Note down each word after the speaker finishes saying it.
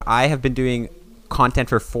I have been doing content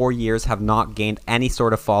for 4 years, have not gained any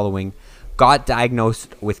sort of following, got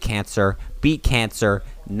diagnosed with cancer, beat cancer.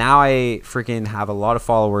 Now I freaking have a lot of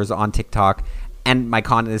followers on TikTok, and my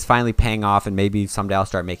content is finally paying off, and maybe someday I'll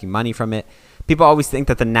start making money from it. People always think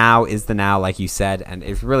that the now is the now, like you said, and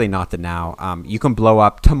it's really not the now. You can blow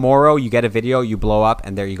up tomorrow. You get a video, you blow up,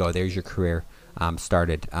 and there you go. There's your career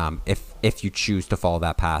started. If you choose to follow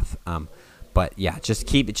that path. But yeah,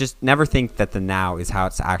 just never think that the now is how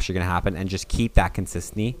it's actually going to happen, and just keep that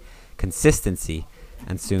consistency,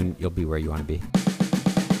 and soon you'll be where you want to be.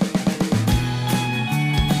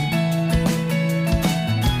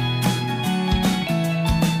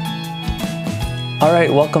 All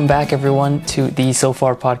right, welcome back everyone to the So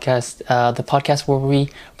Far podcast, the podcast where we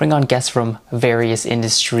bring on guests from various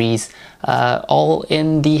industries, all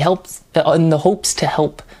in the hopes to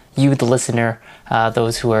help you, the listener,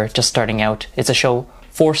 those who are just starting out. It's a show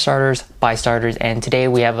for starters, by starters, and today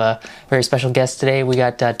we have a very special guest. Today we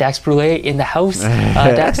got Dax Brule in the house.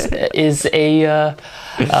 Dax is he's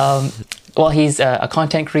a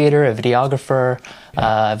content creator, a videographer,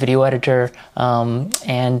 video editor,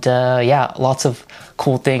 and lots of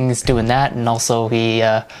cool things doing that. And also he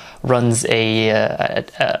runs a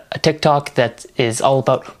TikTok that is all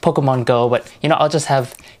about Pokemon Go. But I'll just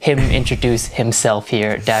have him introduce himself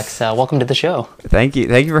here. Dax, welcome to the show. Thank you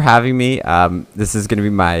for having me. This is going to be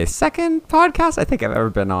my second podcast I think I've ever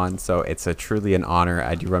been on, so it's truly an honor.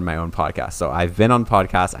 I do run my own podcast, so I've been on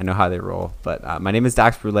podcasts. I know how they roll. But my name is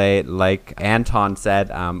Dax Brule. Like Anton said,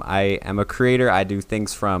 I am a creator. I do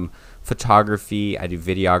things from photography, I do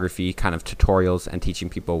videography, kind of tutorials, and teaching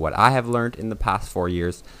people what I have learned in the past 4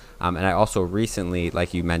 years. And I also recently,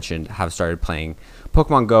 like you mentioned, have started playing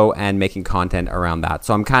Pokemon Go and making content around that.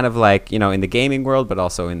 So I'm kind of like, in the gaming world, but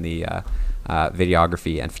also in the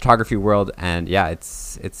videography and photography world. And yeah,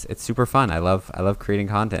 it's super fun. I love creating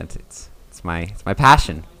content. It's my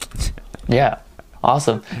passion. Yeah,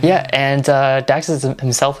 awesome. Yeah, and Dax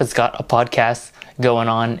himself has got a podcast going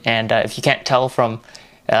on, and if you can't tell from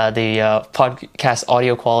the podcast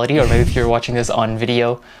audio quality, or maybe if you're watching this on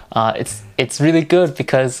video, it's really good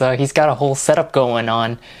because he's got a whole setup going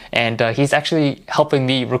on, and he's actually helping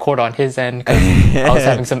me record on his end because I was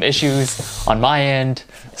having some issues on my end.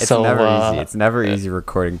 It's never easy. It's never easy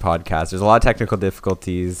recording podcasts. There's a lot of technical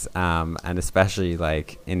difficulties, and especially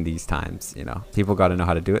like in these times, people got to know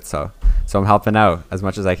how to do it. So I'm helping out as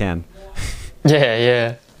much as I can.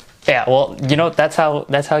 Yeah. Well, that's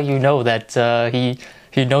how you know that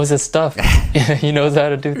he knows his stuff. He knows how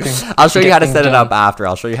to do things. I'll show you how to set it up after.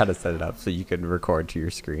 I'll show you how to set it up so you can record to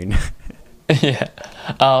your screen. Yeah.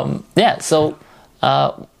 So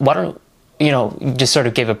why don't you just sort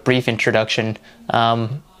of give a brief introduction. Why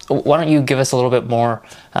don't you give us a little bit more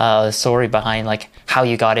story behind like how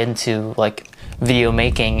you got into like video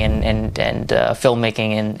making and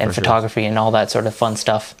filmmaking and photography and all that sort of fun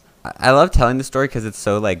stuff. I love telling the story because it's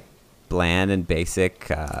so like bland and basic.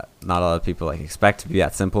 Not a lot of people like expect to be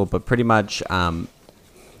that simple, but pretty much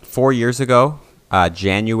 4 years ago,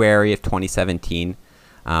 January of 2017,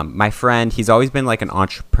 my friend, he's always been like an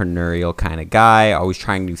entrepreneurial kind of guy, always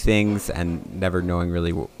trying new things and never knowing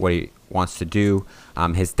really what he wants to do.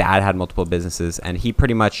 His dad had multiple businesses, and he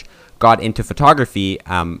pretty much got into photography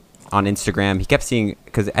on Instagram. He kept seeing,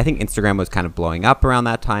 because I think Instagram was kind of blowing up around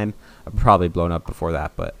that time, probably blown up before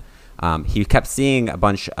that, but he kept seeing a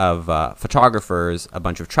bunch of photographers, a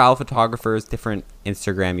bunch of travel photographers, different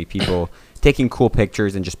Instagram-y people taking cool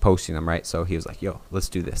pictures and just posting them, right? So he was like, yo, let's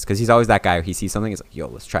do this. Because he's always that guy where he sees something, he's like, yo,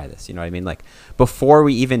 let's try this. You know what I mean? Like, before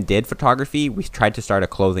we even did photography, we tried to start a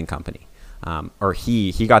clothing company. Or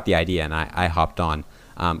he got the idea, and I hopped on.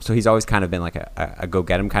 So he's always kind of been like a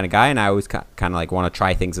go-get-em kind of guy, and I always kind of like want to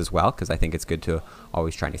try things as well, because I think it's good to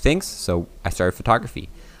always try new things. So I started photography.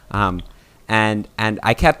 And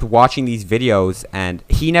I kept watching these videos, and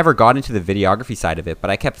he never got into the videography side of it, but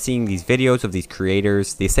I kept seeing these videos of these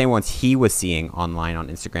creators, the same ones he was seeing online on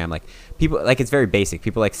Instagram. Like people, like it's very basic.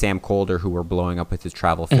 People like Sam Colder, who were blowing up with his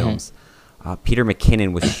travel films. Peter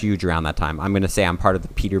McKinnon was huge around that time. I'm going to say I'm part of the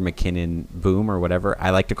Peter McKinnon boom, or whatever I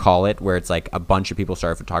like to call it, where it's like a bunch of people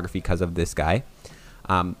started photography because of this guy.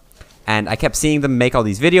 And I kept seeing them make all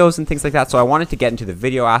these videos and things like that. So I wanted to get into the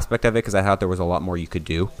video aspect of it because I thought there was a lot more you could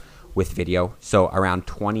do with video. So around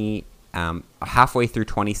halfway through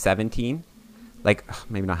 2017, like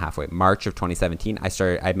maybe not halfway, March of 2017,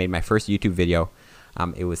 I made my first YouTube video.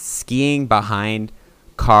 It was skiing behind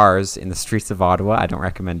cars in the streets of Ottawa. I don't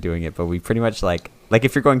recommend doing it, but we pretty much like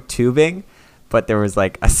if you're going tubing, but there was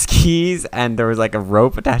like a skis and there was like a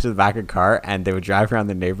rope attached to the back of the car, and they would drive around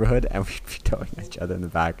the neighborhood and we'd be towing each other in the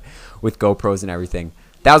back with GoPros and everything.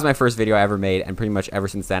 that was my first video I ever made, and pretty much ever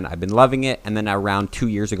since then I've been loving it. And then around 2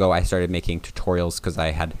 years ago I started making tutorials because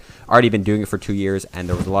I had already been doing it for 2 years, and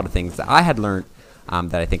there was a lot of things that I had learned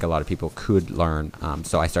that I think a lot of people could learn.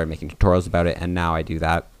 So I started making tutorials about it, and now I do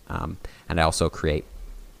that. And I also create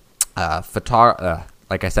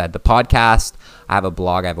like I said, the podcast. I have a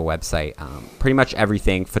blog, I have a website, pretty much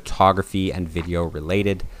everything photography and video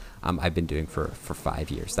related. I've been doing for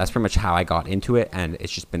 5 years. That's pretty much how I got into it, and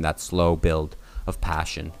it's just been that slow build of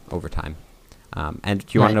passion over time. And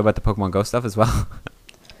do you want to know about the Pokemon Go stuff as well?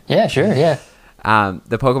 Yeah, sure, yeah.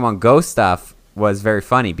 The Pokemon Go stuff was very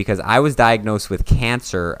funny because I was diagnosed with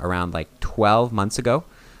cancer around like 12 months ago.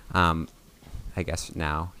 I guess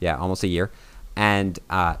now, yeah, almost a year. And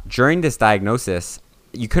during this diagnosis,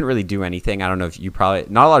 you couldn't really do anything. I don't know if you probably,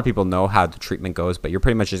 not a lot of people know how the treatment goes, but you're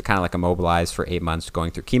pretty much just kind of like immobilized for 8 months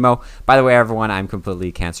going through chemo. By the way, everyone, I'm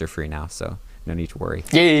completely cancer free now, so no need to worry.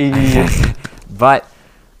 Yay! But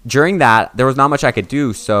during that, there was not much I could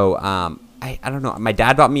do. So I don't know. My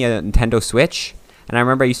dad bought me a Nintendo Switch, and I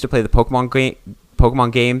remember I used to play the Pokemon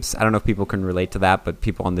games. I don't know if people can relate to that, but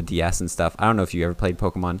people on the DS and stuff. I don't know if you ever played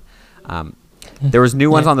Pokemon. There was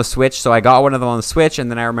new ones on the Switch, so I got one of them on the Switch,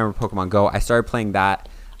 and then I remember Pokemon Go. I started playing that,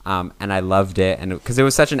 and I loved it, and because it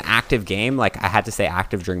was such an active game, like I had to stay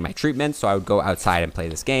active during my treatment, so I would go outside and play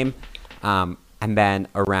this game. And then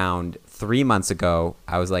around 3 months ago,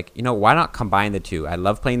 I was like, you know, why not combine the two? I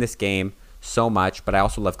love playing this game so much, but I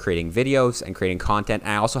also love creating videos and creating content,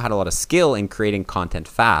 and I also had a lot of skill in creating content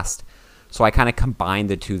fast. So I kind of combined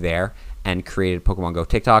the two there and created Pokemon Go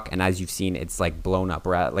TikTok, and as you've seen, it's like blown up.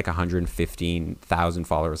 We're at like 115,000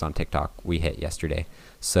 followers on TikTok we hit yesterday.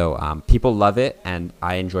 So people love it, and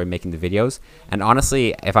I enjoy making the videos. And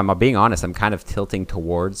honestly, if I'm being honest, I'm kind of tilting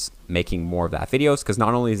towards making more of that videos, because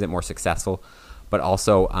not only is it more successful, but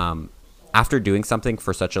also after doing something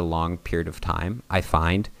for such a long period of time, I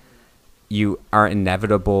find you are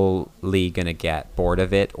inevitably going to get bored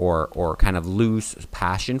of it or kind of lose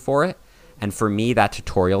passion for it. And for me, that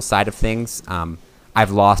tutorial side of things, I've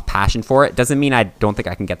lost passion for it. Doesn't mean I don't think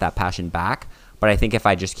I can get that passion back, but I think if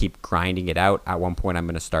I just keep grinding it out, at one point I'm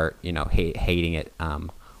going to start, you know, hating it.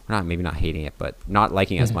 Maybe not hating it, but not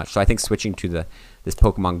liking it as much. So I think switching to this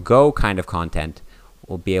Pokemon Go kind of content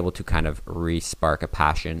will be able to kind of re-spark a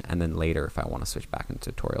passion, and then later if I want to switch back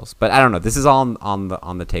into tutorials. But I don't know. This is all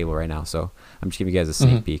on the table right now, so I'm just giving you guys a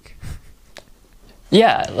sneak peek.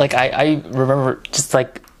 Yeah, like I remember just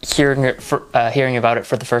like hearing about it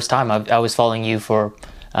for the first time. I was following you for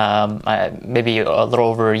maybe a little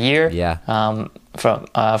over a year. Yeah.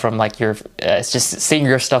 From like your it's just seeing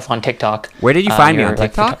your stuff on TikTok. Where did you find me on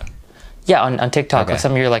TikTok? Yeah, on TikTok. Okay. Like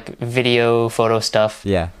some of your like video, photo stuff.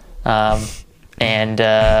 Yeah. And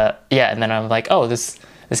then I'm like, oh, this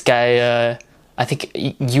guy. I think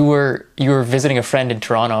you were visiting a friend in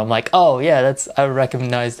Toronto. I'm like, oh yeah, I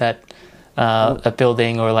recognize that a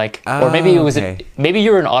building, or like, or maybe it was maybe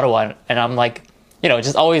you were in Ottawa, and I'm like, you know,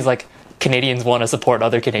 just always like Canadians want to support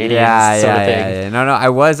other Canadians. Yeah. No,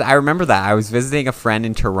 I remember that. I was visiting a friend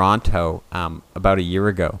in Toronto about a year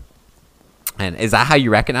ago. And is that how you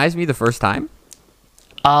recognized me the first time?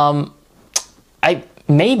 I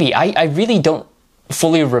really don't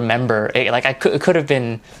fully remember. Like it could have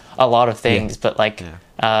been a lot of things, but like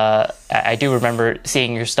I do remember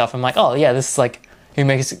seeing your stuff. I'm like, oh yeah, this is like, he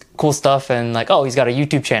makes cool stuff, and like, oh, he's got a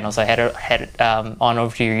YouTube channel, so I head on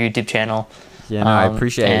over to your YouTube channel. Yeah, no, I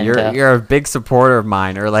appreciate it. You're a big supporter of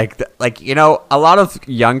mine, or like you know, a lot of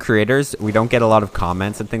young creators, we don't get a lot of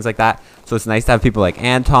comments and things like that. So it's nice to have people like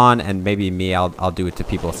Anton, and maybe me. I'll do it to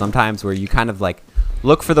people sometimes, where you kind of like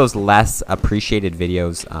look for those less appreciated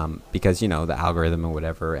videos because, you know, the algorithm and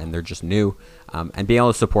whatever, and they're just new, and being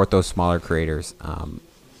able to support those smaller creators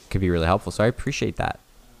could be really helpful. So I appreciate that.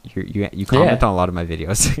 You comment on a lot of my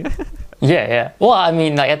videos. Yeah. Well, I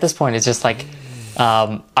mean, like at this point, it's just like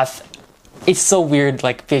it's so weird,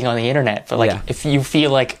 like being on the internet, but like if you feel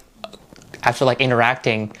like after like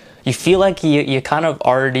interacting, you feel like you kind of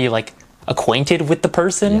already like acquainted with the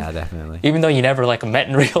person. Yeah, definitely. Even though you never like met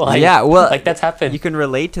in real life. Yeah, well, like that's happened. You can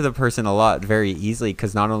relate to the person a lot very easily,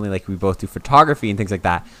 because not only like we both do photography and things like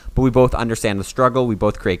that, but we both understand the struggle. We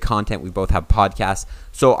both create content. We both have podcasts.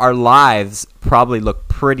 So our lives probably look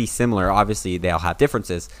pretty similar. Obviously, they all have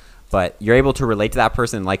differences, but you're able to relate to that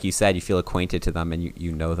person. Like you said, you feel acquainted to them, and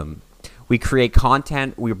you know them. We create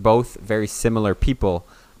content. We're both very similar people.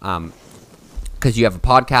 Because you have a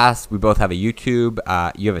podcast, we both have a YouTube,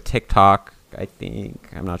 you have a TikTok, I think.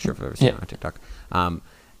 I'm not sure if I've ever seen it on TikTok.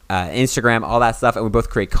 Instagram, all that stuff, and we both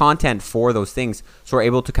create content for those things. So we're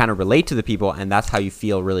able to kind of relate to the people, and that's how you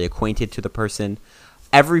feel really acquainted to the person.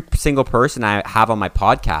 every single person I have on my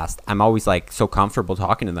podcast, I'm always like so comfortable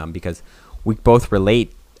talking to them because we both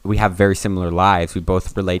relate. We have very similar lives. We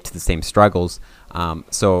both relate to the same struggles.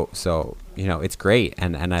 So you know, it's great,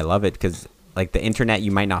 and I love it because like the internet,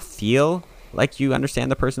 you might not feel like you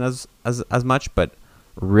understand the person as much, but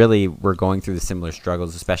really we're going through the similar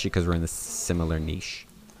struggles, especially because we're in this similar niche.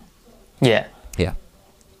 Yeah. Yeah.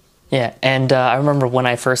 Yeah, and I remember when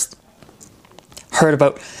I first heard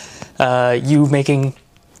about you making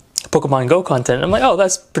Pokemon Go content, I'm like, oh,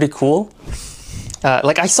 that's pretty cool.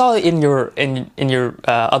 Like I saw in your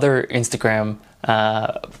other Instagram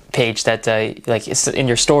page that like it's in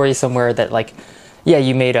your story somewhere that like, yeah,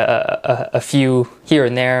 you made a few here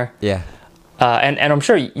and there. Yeah. And I'm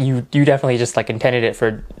sure you definitely just like intended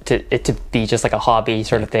it to be just like a hobby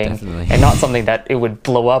sort of thing, definitely. and not something that it would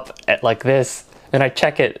blow up at like this. And I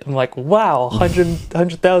check it, I'm like, wow,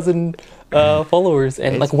 100,000 followers.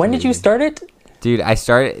 And It's like, when did you crazy. start it? Dude,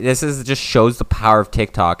 this is just shows the power of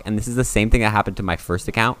TikTok, and this is the same thing that happened to my first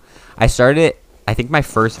account. I started it, I think my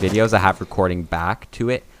first videos I have recording back to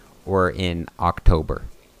it were in October.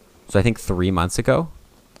 So I think 3 months ago.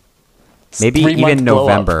 Maybe 3 month even blow up.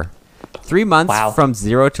 November. 3 months Wow. from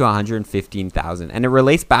 0 to 115,000. And it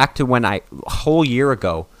relates back to when a whole year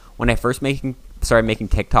ago, when I first started making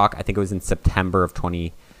TikTok. I think it was in September of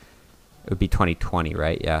it would be 2020,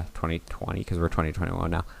 right? Yeah, 2020, because we're 2021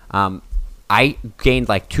 now. I gained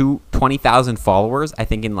like 20,000 followers, I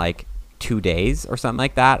think in like 2 days or something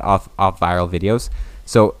like that off viral videos.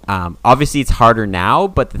 So obviously it's harder now,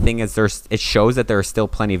 but the thing is it shows that there are still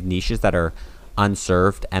plenty of niches that are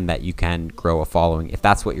unserved and that you can grow a following if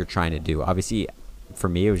that's what you're trying to do. Obviously for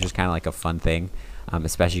me it was just kind of like a fun thing,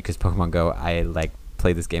 especially because Pokemon Go, I like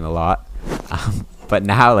play this game a lot. But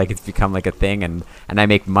now like it's become like a thing, and I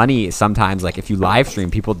make money sometimes. Like if you live stream,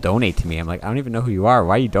 people donate to me. I'm like, I don't even know who you are.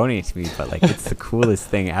 Why are you donating to me? But like it's the coolest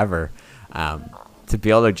thing ever, to be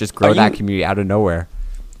able to just grow that community out of nowhere.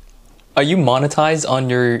 Are you monetized on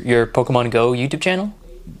your Pokemon Go YouTube channel?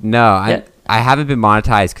 No, Yeah. I haven't been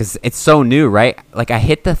monetized because it's so new, right? Like I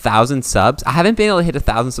hit the 1,000 subs. I haven't been able to hit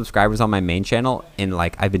 1,000 subscribers on my main channel in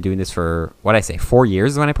like, I've been doing this for 4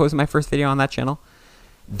 years when I posted my first video on that channel.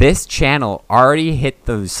 This channel already hit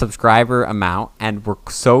the subscriber amount, and we're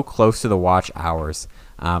so close to the watch hours.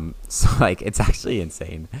 So like it's actually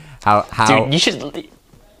insane how Dude, you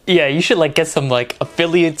should like get some like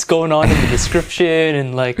affiliates going on in the description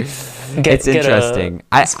and like It's get interesting.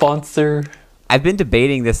 a sponsor. I've been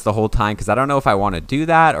debating this the whole time because I don't know if I want to do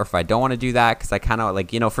that or if I don't want to do that, because I kind of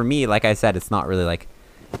like, you know, for me, like I said, it's not really like,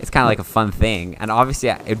 it's kind of like a fun thing, and obviously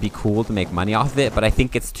it'd be cool to make money off of it, but I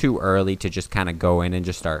think it's too early to just kind of go in and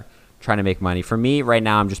just start trying to make money. For me right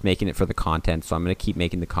now, I'm just making it for the content, so I'm going to keep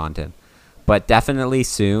making the content, but definitely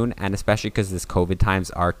soon, and especially because this COVID times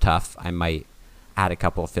are tough, I might add a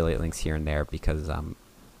couple affiliate links here and there because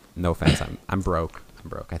no offense, I'm broke.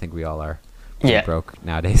 I think we all are pretty broke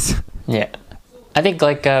nowadays. Yeah, I think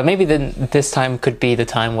like maybe then this time could be the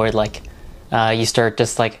time where like you start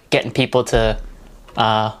just like getting people to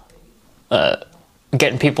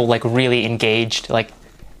getting people like really engaged, like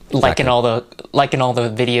liking all the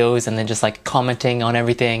videos, and then just like commenting on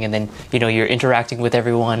everything, and then you know you're interacting with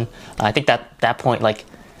everyone. I think that point, like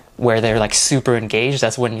where they're like super engaged,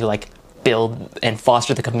 that's when you like build and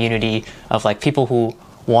foster the community of like people who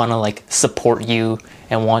want to like support you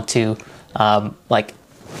and want to like,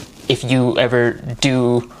 if you ever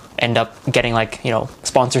do end up getting like, you know,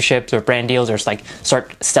 sponsorships or brand deals, or just like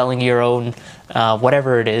start selling your own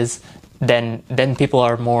whatever it is, then people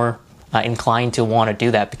are more inclined to want to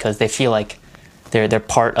do that because they feel like they're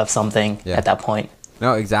part of something at that point.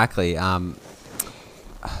 No, exactly. What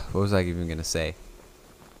was I even gonna say?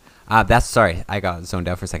 Sorry, I got zoned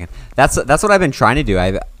out for a second. That's what I've been trying to do.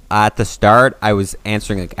 At the start, I was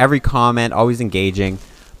answering like every comment, always engaging,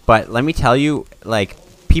 but let me tell you, like,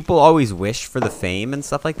 people always wish for the fame and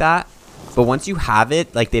stuff like that, but once you have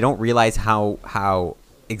it, like, they don't realize how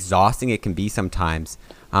exhausting it can be sometimes.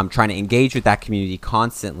 Trying to engage with that community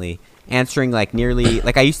constantly, answering like nearly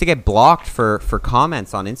like I used to get blocked for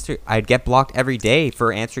comments on Insta. I'd get blocked every day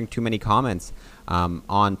for answering too many comments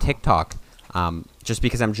on TikTok, just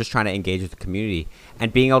because I'm just trying to engage with the community,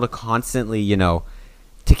 and being able to constantly, you know,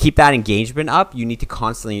 to keep that engagement up, you need to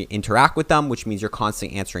constantly interact with them, which means you're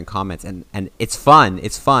constantly answering comments, and it's fun.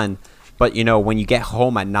 But you know, when you get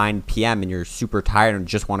home at 9 p.m. and you're super tired and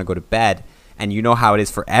just want to go to bed, and you know how it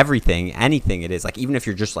is for anything it is, like even if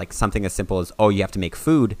you're just like something as simple as, oh, you have to make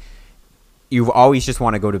food, you always just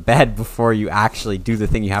want to go to bed before you actually do the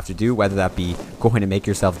thing you have to do, whether that be going to make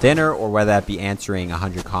yourself dinner or whether that be answering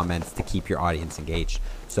 100 comments to keep your audience engaged.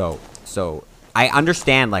 So I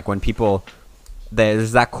understand like when people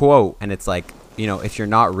there's that quote, and it's like, you know, if you're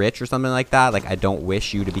not rich or something like that, like I don't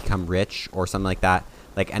wish you to become rich or something like that.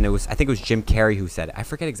 Like, and I think it was Jim Carrey who said it. I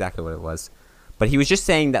forget exactly what it was, but he was just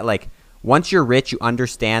saying that like once you're rich, you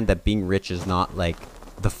understand that being rich is not like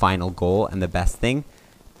the final goal and the best thing,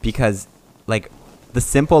 because like the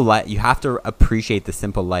simple life, you have to appreciate the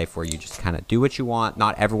simple life where you just kind of do what you want.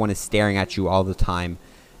 Not everyone is staring at you all the time,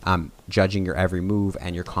 judging your every move,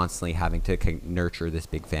 and you're constantly having to nurture this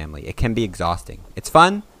big family. It can be exhausting. It's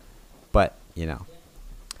fun, but you know,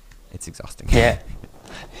 it's exhausting. Yeah.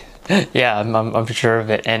 Yeah, I'm sure of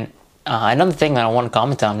it. And another thing that I want to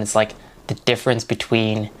comment on is like the difference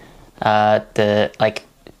between the like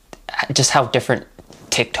just how different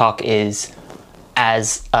TikTok is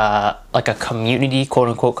as like a community, quote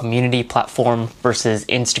unquote community platform versus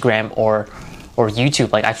Instagram or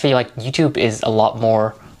YouTube. Like I feel like YouTube is a lot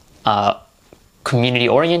more community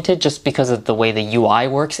oriented just because of the way the UI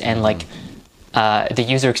works and like the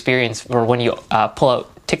user experience. Or when you pull out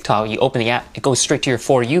TikTok, you open the app, it goes straight to your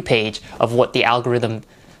For You page of what the algorithm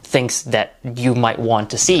thinks that you might want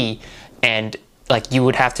to see, and like you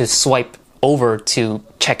would have to swipe over to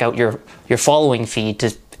check out your following feed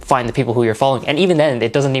to find the people who you're following, and even then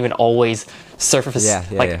it doesn't even always surface.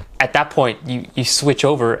 At that point you switch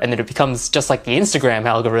over and then it becomes just like the Instagram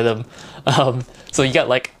algorithm. So you got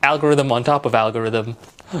like algorithm on top of algorithm.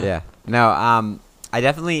 I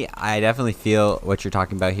definitely feel what you're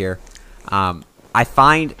talking about here. I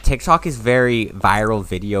find TikTok is very viral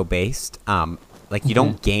video based. Like you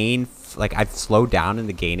don't gain, like I've slowed down in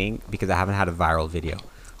the gaining because I haven't had a viral video.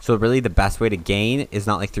 So really the best way to gain is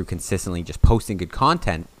not like through consistently just posting good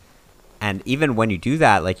content. And even when you do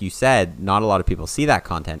that, like you said, not a lot of people see that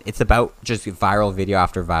content. It's about just viral video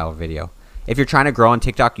after viral video. If you're trying to grow on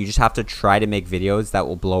TikTok, you just have to try to make videos that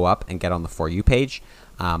will blow up and get on the For You page.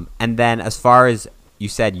 And then as far as you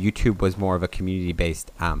said, YouTube was more of a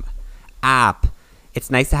community-based app. It's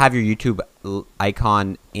nice to have your YouTube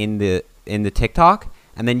icon in the TikTok,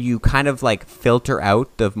 and then you kind of like filter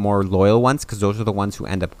out the more loyal ones because those are the ones who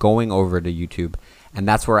end up going over to YouTube, and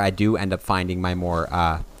that's where I do end up finding my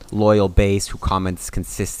more loyal base who comments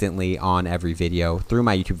consistently on every video through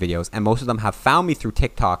my YouTube videos, and most of them have found me through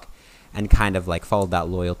TikTok and kind of like followed that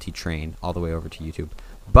loyalty train all the way over to YouTube.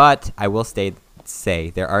 But I will say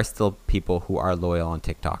there are still people who are loyal on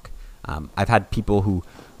TikTok. I've had people who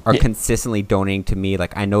are consistently donating to me.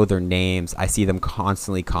 Like I know their names. I see them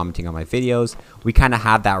constantly commenting on my videos. We kind of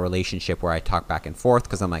have that relationship where I talk back and forth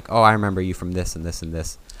because I'm like, oh, I remember you from this and this and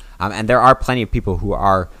this. And there are plenty of people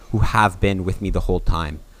who have been with me the whole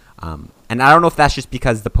time. And I don't know if that's just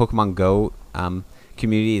because the Pokemon Go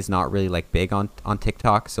community is not really like big on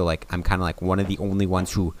TikTok. So like I'm kind of like one of the only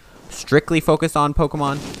ones who strictly focus on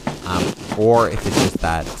Pokemon, or if it's just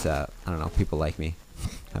that I don't know, people like me.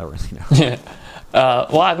 I don't really know.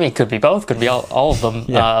 Well, I mean, it could be both, could be all of them.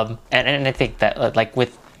 Yeah. And I think that like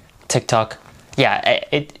with TikTok,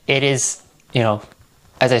 it is, you know,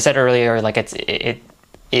 as I said earlier, like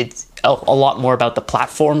it's a lot more about the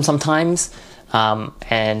platform sometimes,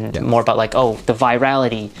 and more about like, oh, the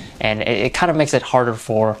virality, and it kind of makes it harder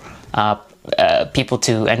for people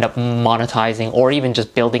to end up monetizing or even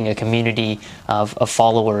just building a community of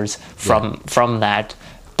followers from that.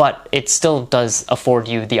 But it still does afford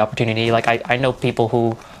you the opportunity. Like I know people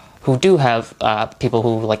who do have people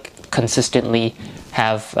who like consistently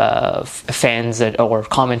have fans or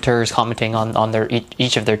commenters commenting on their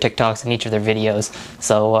each of their TikToks and each of their videos.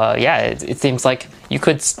 So it seems like you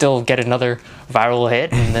could still get another viral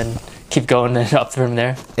hit and then keep going up from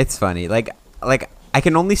there. It's funny. Like I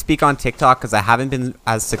can only speak on TikTok because I haven't been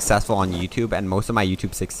as successful on YouTube, and most of my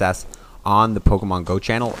YouTube success on the Pokemon Go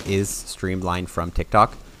channel is streamlined from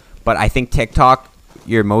TikTok. But I think TikTok,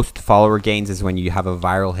 your most follower gains is when you have a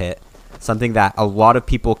viral hit, something that a lot of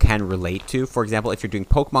people can relate to. For example, if you're doing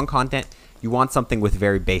Pokemon content, you want something with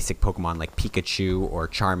very basic Pokemon like Pikachu or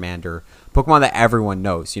Charmander, Pokemon that everyone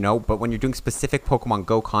knows, you know? But when you're doing specific Pokemon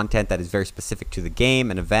Go content that is very specific to the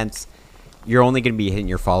game and events, you're only going to be hitting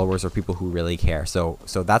your followers or people who really care. So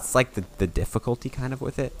that's like the difficulty kind of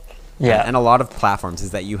with it. Yeah. And a lot of platforms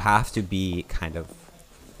is that you have to be kind of,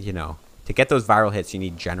 you know, to get those viral hits, you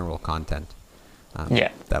need general content.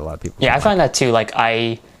 That a lot of people. Yeah, I find that too. Like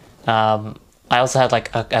I also had like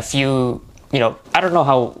a few. You know, I don't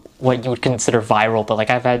know what you would consider viral, but like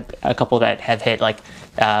I've had a couple that have hit like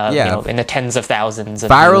you know, in the tens of thousands.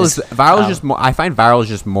 Viral is just more. I find viral is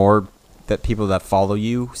just more that people that follow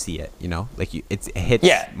you see it. You know, like it hits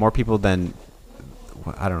more people than.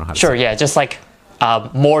 I don't know how to. Sure. say Yeah. Just like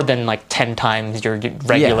more than like 10 times your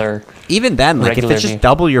regular. Yeah. Even then, like if regular it's just view.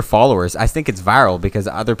 double your followers, I think it's viral because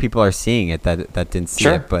other people are seeing it that didn't see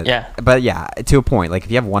Sure, it. But yeah. but yeah, to a point. Like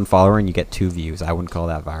if you have one follower and you get 2 views, I wouldn't call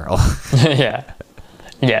that viral. Yeah,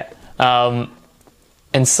 yeah.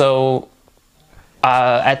 And so,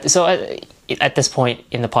 at this point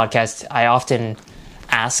in the podcast, I often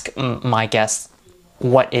ask my guests,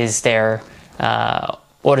 what is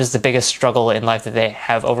what is the biggest struggle in life that they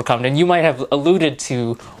have overcome? And you might have alluded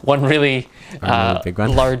to one really big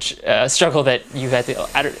one. large struggle that you had to.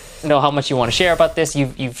 I don't know how much you want to share about this.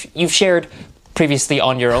 You've shared previously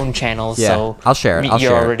on your own channels, Yeah, so I'll share it.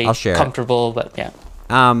 You're already I'll share it. comfortable, but yeah.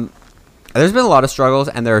 There's been a lot of struggles,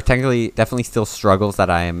 and there are definitely still struggles that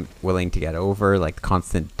I am willing to get over, like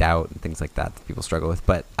constant doubt and things like that people struggle with.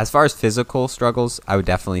 But as far as physical struggles, I would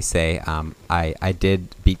definitely say I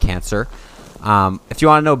did beat cancer. If you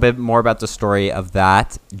want to know a bit more about the story of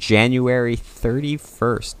that, January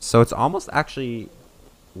 31st. So it's almost actually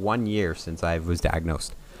 1 year since I was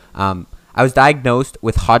diagnosed. I was diagnosed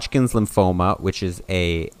with Hodgkin's lymphoma, which is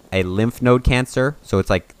a lymph node cancer. So it's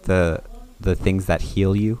like the things that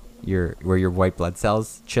heal you, where your white blood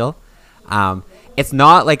cells chill. It's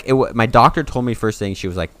not like my doctor told me first thing. She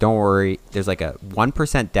was like, "Don't worry. There's like a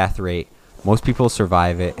 1% death rate. Most people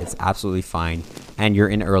survive it. It's absolutely fine, and you're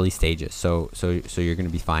in early stages, so you're gonna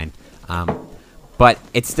be fine." But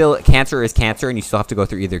it's still, cancer is cancer, and you still have to go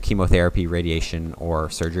through either chemotherapy, radiation,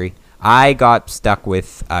 or surgery. I got stuck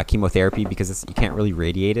with chemotherapy because you can't really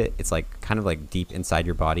radiate it. It's like kind of like deep inside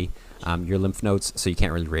your body, your lymph nodes, so you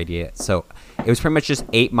can't really radiate it. So it was pretty much just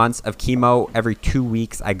 8 months of chemo. Every 2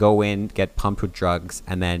 weeks, I go in, get pumped with drugs,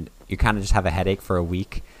 and then you kind of just have a headache for a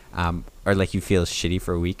week, or like you feel shitty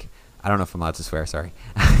for a week. I don't know if I'm allowed to swear. Sorry.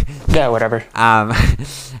 Yeah, whatever.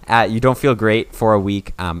 You don't feel great for a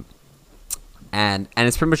week. And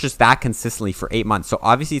it's pretty much just that consistently for 8 months. So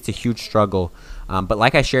obviously it's a huge struggle. But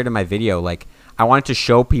like I shared in my video, like I wanted to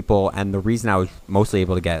show people, and the reason I was mostly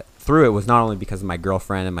able to get through it was not only because of my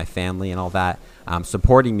girlfriend and my family and all that,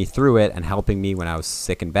 supporting me through it and helping me when I was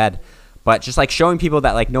sick in bed, but just like showing people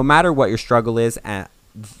that like no matter what your struggle is, and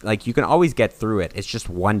like you can always get through it. It's just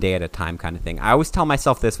one day at a time kind of thing. I always tell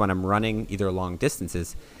myself this when I'm running either long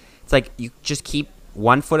distances. It's like you just keep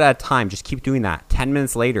 1 foot at a time. Just keep doing that. 10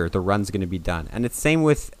 minutes later, the run's going to be done. And it's same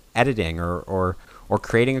with editing or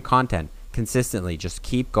creating a content consistently. Just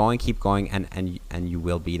keep going, and you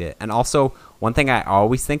will beat it. And also, one thing I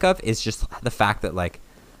always think of is just the fact that like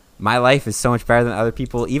my life is so much better than other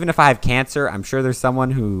people. Even if I have cancer, I'm sure there's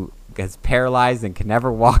someone who gets paralyzed and can never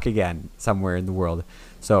walk again somewhere in the world.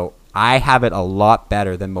 So I have it a lot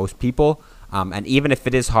better than most people. And even if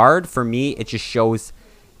it is hard, for me, it just shows,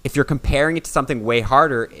 if you're comparing it to something way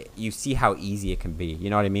harder, you see how easy it can be. You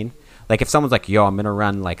know what I mean? Like if someone's like, yo, I'm going to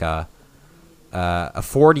run like a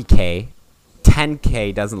 40K,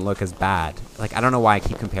 10K doesn't look as bad. Like, I don't know why I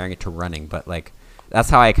keep comparing it to running, but like, that's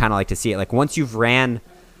how I kind of like to see it. Like once you've ran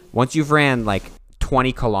like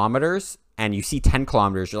 20 kilometers and you see 10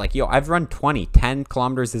 kilometers, you're like, yo, I've run 20, 10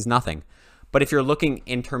 kilometers is nothing. But if you're looking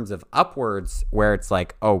in terms of upwards, where it's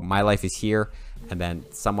like, oh, my life is here, and then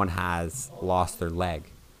someone has lost their leg.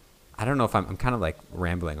 I don't know if I'm kind of like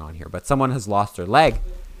rambling on here, but someone has lost their leg.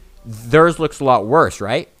 Theirs looks a lot worse,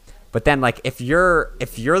 right? But then like if you're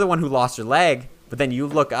the one who lost your leg, but then you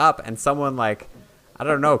look up and someone like, I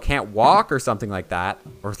don't know, can't walk or something like that,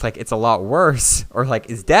 or it's like it's a lot worse, or like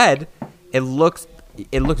is dead, it looks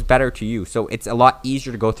better to you. So it's a lot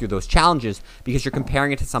easier to go through those challenges because you're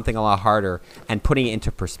comparing it to something a lot harder and putting it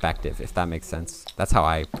into perspective, if that makes sense. That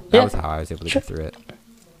was how I was able to get through it.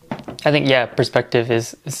 I think, yeah, perspective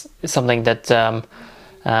is something that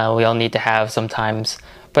we all need to have sometimes,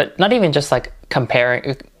 but not even just like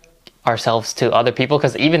comparing ourselves to other people,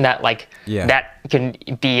 because even that, like, that can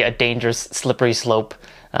be a dangerous, slippery slope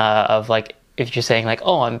of like, if you're saying like,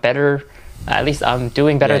 oh, I'm better, at least I'm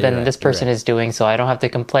doing better than this person is doing, so I don't have to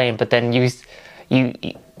complain. But then you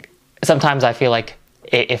sometimes I feel like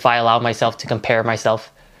if I allow myself to compare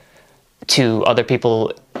myself to other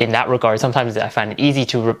people in that regard, sometimes I find it easy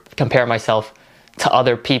to compare myself to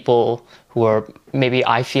other people who are maybe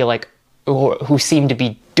I feel like who seem to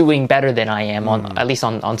be doing better than I am on at least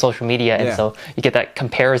on social media, and so you get that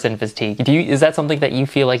comparison fatigue. Is that something that you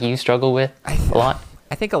feel like you struggle with a lot?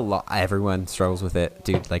 I think everyone struggles with it,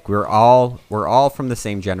 dude. Like we're all from the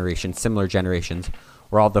same generation, similar generations.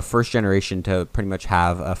 We're all the first generation to pretty much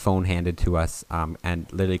have a phone handed to us, and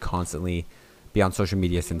literally constantly be on social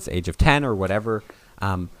media since the age of 10 or whatever.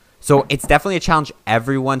 So it's definitely a challenge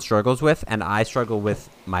everyone struggles with, and I struggle with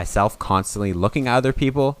myself constantly looking at other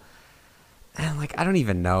people. And like, I don't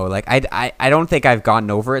even know. Like, I don't think I've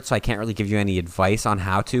gotten over it, so I can't really give you any advice on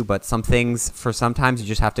how to. But some things, for sometimes, you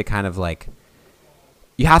just have to kind of like,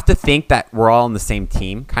 you have to think that we're all on the same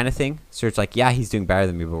team, kind of thing. So it's like, yeah, he's doing better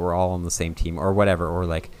than me, but we're all on the same team, or whatever. Or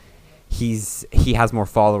like, he has more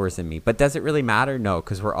followers than me. But does it really matter? No,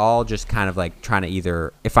 because we're all just kind of like trying to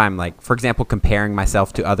either, if I'm like, for example, comparing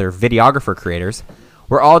myself to other videographer creators,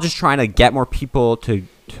 we're all just trying to get more people to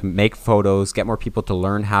make photos, get more people to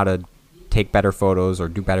learn how to take better photos or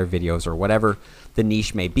do better videos or whatever the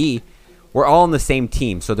niche may be. We're all on the same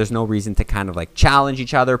team, so there's no reason to kind of like challenge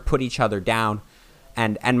each other, put each other down.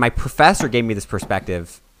 And my professor gave me this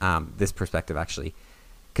perspective actually,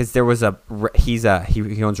 because there was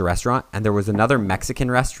he owns a restaurant, and there was another Mexican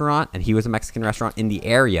restaurant, and he was a Mexican restaurant in the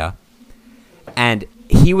area, and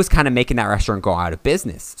he was kind of making that restaurant go out of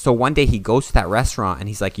business. So one day he goes to that restaurant and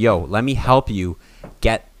he's like, yo, let me help you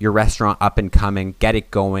get your restaurant up and coming, get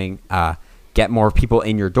it going, get more people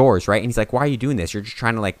in your doors, right? And he's like, why are you doing this? You're just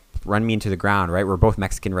trying to like run me into the ground, right? We're both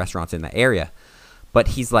Mexican restaurants in the area. But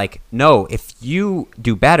he's like, no, if you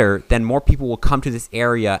do better, then more people will come to this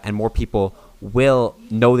area and more people will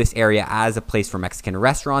know this area as a place for Mexican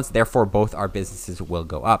restaurants. Therefore, both our businesses will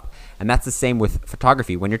go up. And that's the same with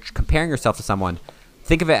photography. When you're comparing yourself to someone,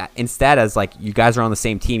 think of it instead as like you guys are on the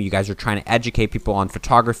same team. You guys are trying to educate people on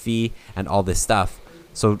photography and all this stuff.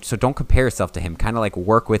 So don't compare yourself to him. Kind of like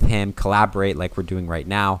work with him, collaborate like we're doing right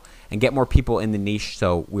now, and get more people in the niche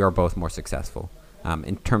so we are both more successful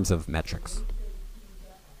in terms of metrics.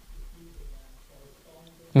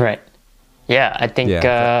 Right. Yeah, I think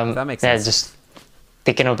that makes sense. Just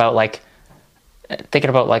thinking about like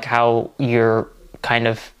how you're kind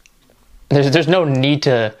of there's no need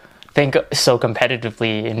to think so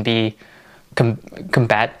competitively and be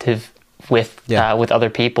combative with other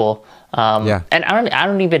people. And I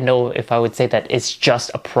don't even know if I would say that it's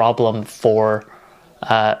just a problem for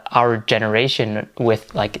our generation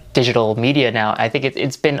with like digital media now. I think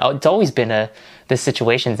it's always been this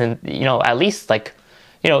situations, and at least like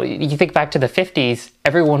you think back to the 50s,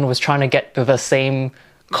 everyone was trying to get the same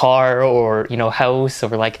car or house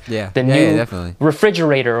or like the new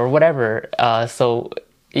refrigerator or whatever. So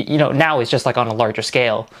now it's just like on a larger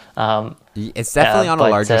scale. It's definitely on a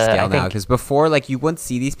larger scale now, because before like you wouldn't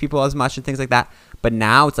see these people as much and things like that. But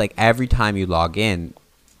now it's like every time you log in,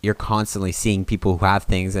 you're constantly seeing people who have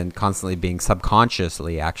things and constantly being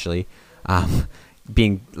subconsciously actually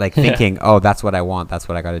being like thinking, oh, that's what I want, that's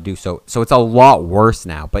what I got to do. So it's a lot worse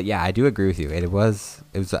now. But yeah, I do agree with you.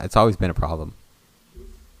 It's always been a problem.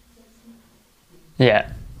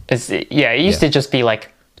 Yeah, it used to just be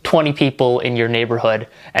like 20 people in your neighborhood,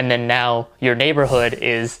 and then now your neighborhood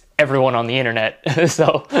is everyone on the internet.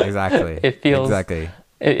 So exactly, it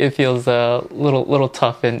feels a little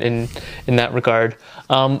tough in that regard.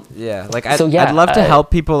 I'd love to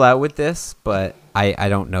help people out with this, but I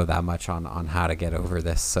don't know that much on how to get over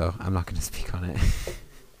this, so I'm not going to speak on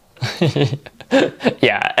it.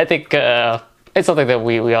 Yeah, I think it's something that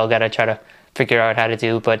we all got to try to figure out how to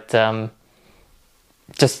do, but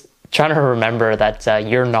just trying to remember that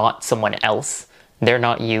you're not someone else. They're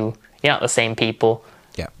not you. You're not the same people.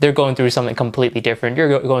 Yeah. They're going through something completely different.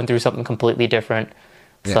 You're going through something completely different.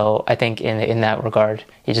 Yeah. So I think in that regard,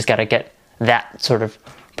 you just got to get that sort of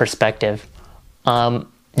perspective. So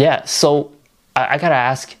I got to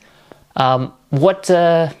ask, what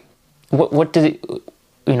did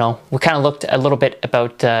we kind of looked a little bit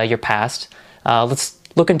about your past. Let's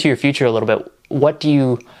look into your future a little bit. What do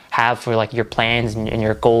you have for like your plans and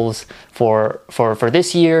your goals for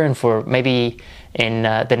this year and for maybe in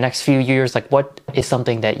the next few years? Like, what is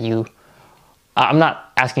something that you? I'm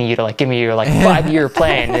not asking you to like give me your like 5-year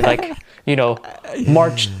plan in like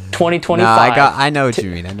March 2025. No, I know what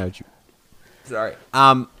you mean. Sorry.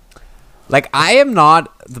 Like I am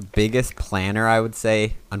not the biggest planner, I would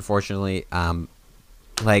say, unfortunately.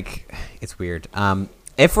 Like it's weird.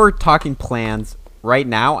 If we're talking plans right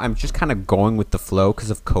now, I'm just kind of going with the flow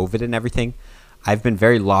because of COVID and everything. I've been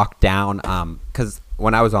very locked down because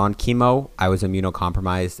when I was on chemo, I was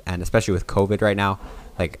immunocompromised, and especially with COVID right now,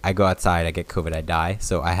 like I go outside, I get COVID, I die.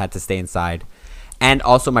 So I had to stay inside. And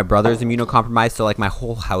also my brother's immunocompromised, so like my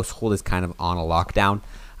whole household is kind of on a lockdown.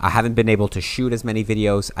 I haven't been able to shoot as many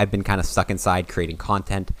videos. I've been kind of stuck inside creating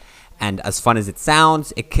content. And as fun as it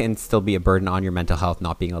sounds, it can still be a burden on your mental health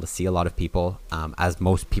not being able to see a lot of people, as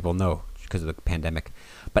most people know because of the pandemic.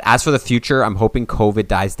 But as for the future, I'm hoping COVID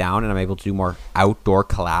dies down and I'm able to do more outdoor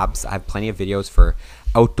collabs. I have plenty of videos for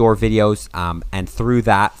outdoor videos, and through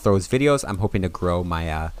those videos, I'm hoping to grow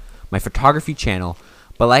my my photography channel.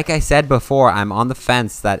 But like I said before, I'm on the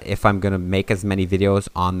fence that if I'm going to make as many videos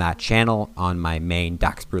on that channel, on my main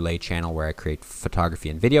Dax Brule channel where I create photography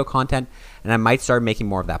and video content, and I might start making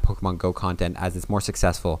more of that Pokemon Go content as it's more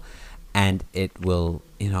successful, and it will,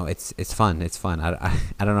 it's fun. It's fun. I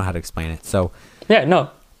don't know how to explain it. So Yeah,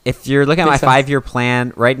 no. if you're looking at my Makes sense. 5-year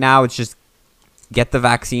plan, right now it's just get the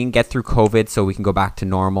vaccine, get through COVID so we can go back to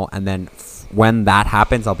normal. And then when that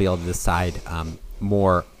happens, I'll be able to decide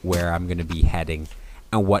more where I'm going to be heading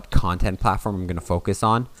and what content platform I'm going to focus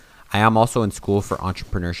on. I am also in school for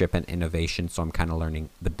entrepreneurship and innovation, so I'm kind of learning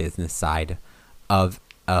the business side of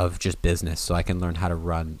just business, so I can learn how to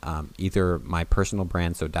run either my personal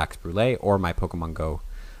brand, so Dax Brule, or my Pokemon Go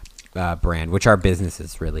brand, which are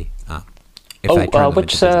businesses really. If I turn them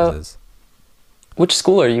into businesses. Which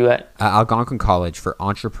school are you at? Algonquin College for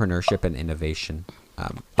entrepreneurship and innovation.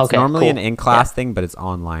 It's Okay, normally cool. an in-class Yeah. thing, but it's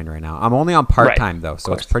online right now. I'm only on part-time though,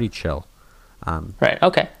 so it's course. pretty chill. Right.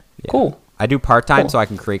 Okay. Yeah. Cool. I do part-time Cool. so I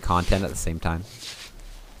can create content at the same time.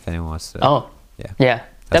 If anyone wants to. Oh. Yeah. Yeah.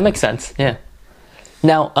 That's That makes sense. Yeah.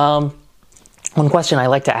 Now, one question I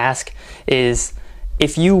like to ask is,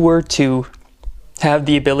 if you were to have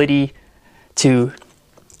the ability to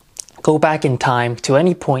go back in time to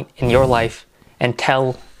any point in your life and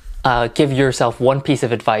give yourself one piece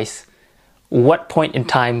of advice, what point in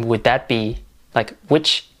time would that be? Like,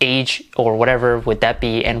 which age or whatever would that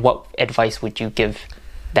be, and what advice would you give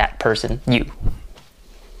that person, you?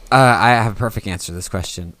 I have a perfect answer to this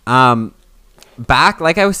question.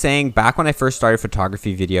 Like I was saying, back when I first started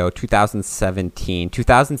photography video, 2017,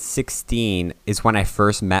 2016 is when I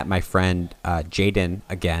first met my friend Jaden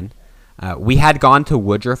again. We had gone to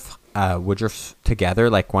Woodruff together,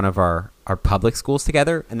 like one of our public schools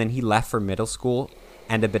together, and then he left for middle school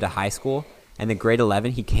and a bit of high school. And then grade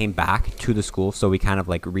 11, he came back to the school, so we kind of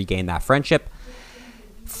like regained that friendship.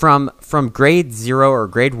 From grade 0 or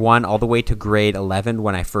grade 1 all the way to grade 11,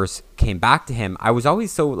 when I first came back to him, I was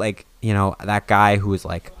always so like, that guy who was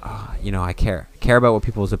like, I care about what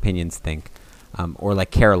people's opinions think, or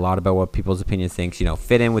like care a lot about what people's opinions think,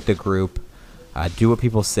 fit in with the group, do what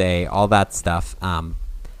people say, all that stuff. And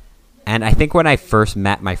I think when I first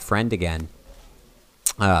met my friend again,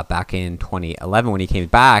 back in 2011 when he came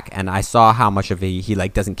back, and I saw how much of he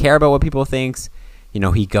like doesn't care about what people thinks,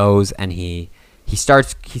 he goes and he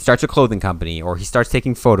starts a clothing company, or he starts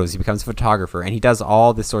taking photos, he becomes a photographer, and he does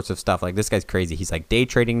all this sorts of stuff. Like, this guy's crazy. He's like day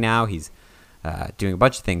trading now. He's doing a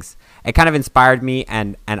bunch of things. It kind of inspired me,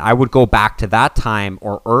 and I would go back to that time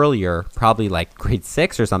or earlier, probably like grade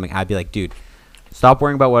 6 or something. I'd be like, dude, stop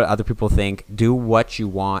worrying about what other people think. Do what you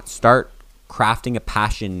want. Start crafting a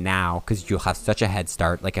passion now, because you'll have such a head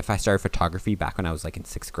start. Like, if I started photography back when I was like in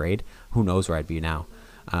 6th grade, who knows where I'd be now.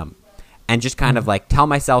 And just kind of like tell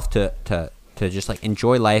myself to just like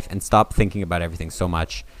enjoy life and stop thinking about everything so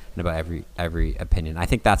much and about every opinion. I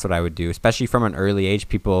think that's what I would do, especially from an early age.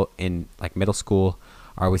 People in like middle school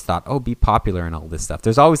are always thought, oh, be popular and all this stuff.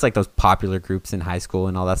 There's always like those popular groups in high school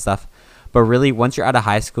and all that stuff. But really, once you're out of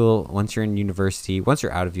high school, once you're in university, once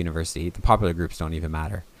you're out of university, the popular groups don't even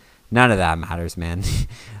matter. None of that matters, man.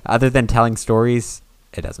 Other than telling stories,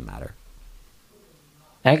 it doesn't matter.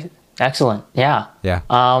 Excellent. Yeah. Yeah.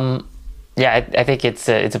 I think it's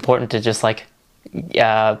important to just like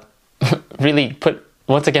really put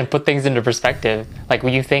things into perspective. Like,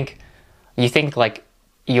 when you think like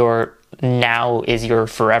your now is your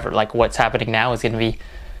forever. Like, what's happening now is going to be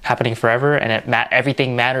happening forever, and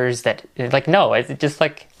everything matters. That, like, no, it's just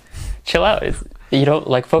like chill out.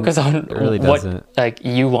 Like, focus on really what doesn't. like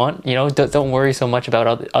you want. Don't worry so much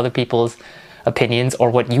about other people's opinions or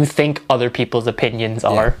what you think other people's opinions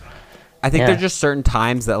are. I think Yeah. there's just certain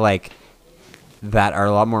times that are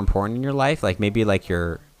a lot more important in your life. Like, maybe like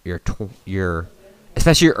your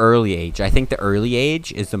especially your early age. I think the early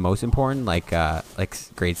age is the most important. Like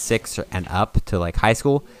grade 6 and up to like high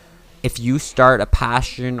school. If you start a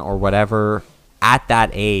passion or whatever at that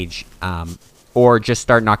age, or just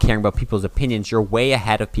start not caring about people's opinions, you're way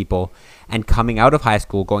ahead of people. And coming out of high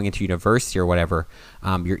school, going into university or whatever,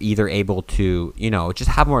 you're either able to,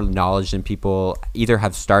 just have more knowledge than people, either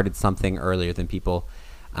have started something earlier than people.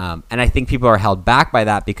 And I think people are held back by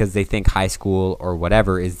that because they think high school or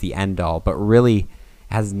whatever is the end all, but really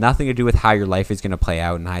it has nothing to do with how your life is going to play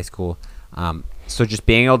out in high school. So just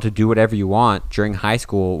being able to do whatever you want during high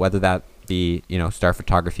school, whether that be, start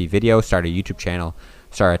photography video, start a YouTube channel,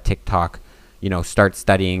 start a TikTok, start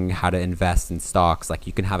studying how to invest in stocks, like,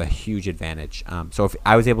 you can have a huge advantage. So if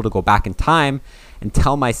I was able to go back in time and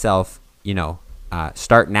tell myself,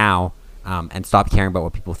 start now, and stop caring about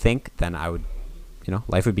what people think, then I would,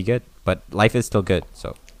 life would be good. But life is still good,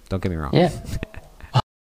 so don't get me wrong. Yeah.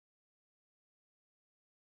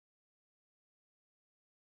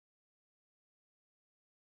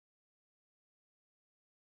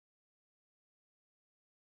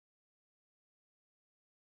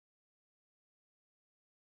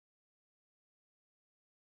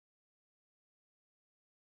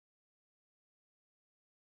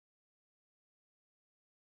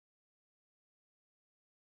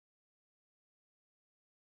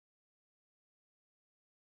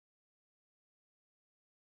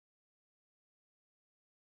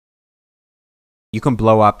 you can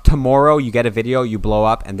blow up tomorrow. You get a video, you blow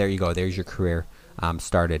up, and there you go. There's your career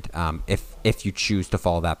started. If you choose to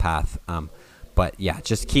follow that path. But yeah,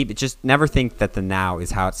 just never think that the now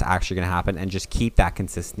is how it's actually going to happen, and just keep that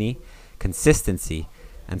consistency,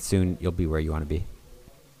 and soon you'll be where you want to be.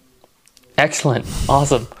 Excellent.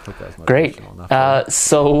 Awesome. Great. No,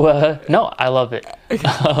 I love it.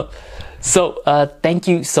 Thank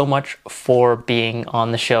you so much for being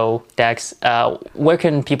on the show, Dax. Where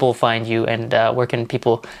can people find you, and where can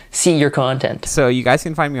people see your content? So you guys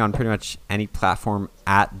can find me on pretty much any platform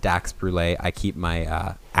at Dax Brule. I keep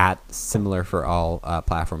my at similar for all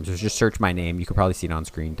platforms. So just search my name. You can probably see it on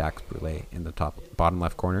screen, Dax Brule, in the bottom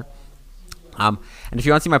left corner. And if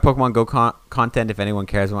you want to see my Pokemon Go content, if anyone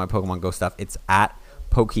cares about my Pokemon Go stuff, it's at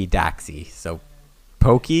PokeDaxy. So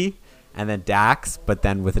Poke and then Dax, but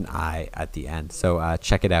then with an I at the end. So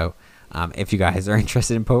check it out if you guys are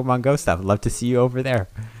interested in Pokemon Go stuff. I'd love to see you over there.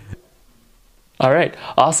 All right.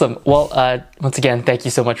 Awesome. Well, once again, thank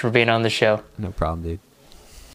you so much for being on the show. No problem, dude.